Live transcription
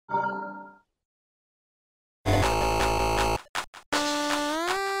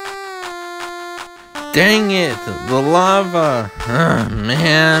Dang it, the lava.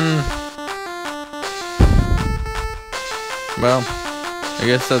 Man. Well, I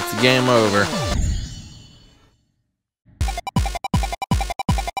guess that's the game over.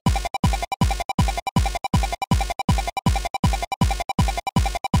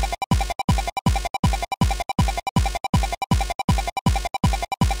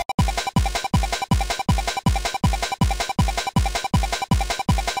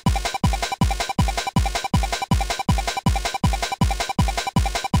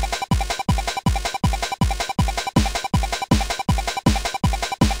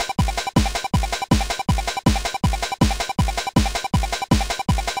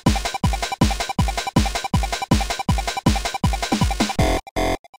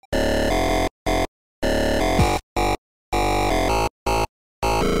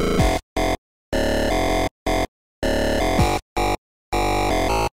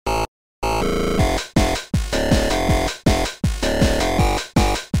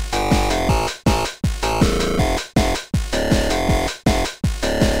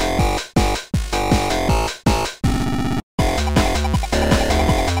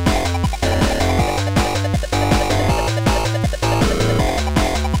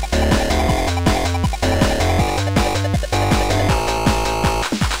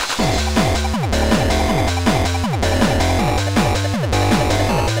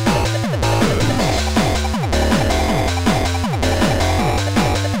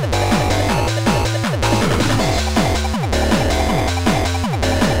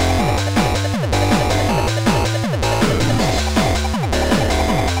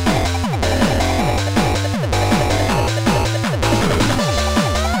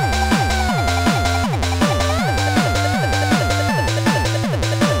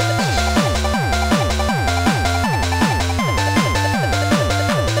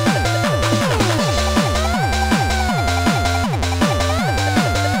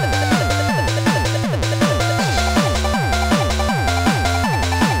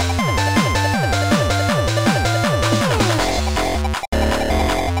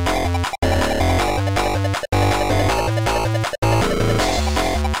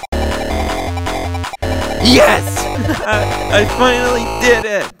 Yes! I finally did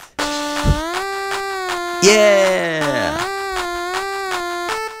it! Yeah!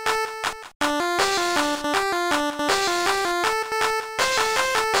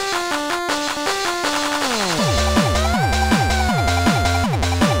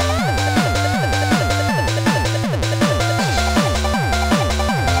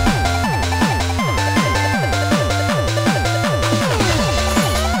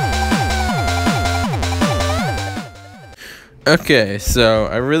 Okay, so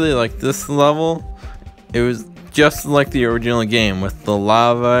I really like this level. It was just like the original game with the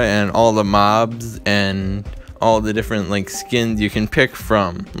lava and all the mobs and all the different like skins you can pick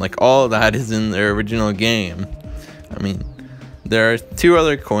from. Like all of that is in the original game. I mean, there are 2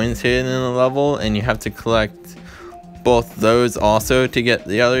 other coins hidden in the level and you have to collect both those also to get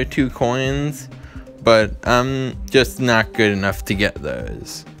the other 2 coins, but I'm just not good enough to get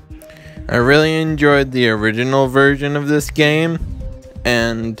those. I really enjoyed the original version of this game,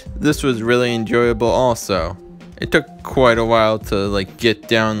 and this was really enjoyable also. It took quite a while to like get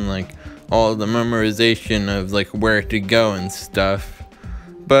down like all the memorization of like where to go and stuff,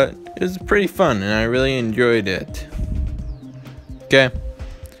 but it was pretty fun and I really enjoyed it. Okay,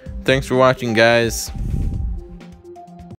 thanks for watching, guys.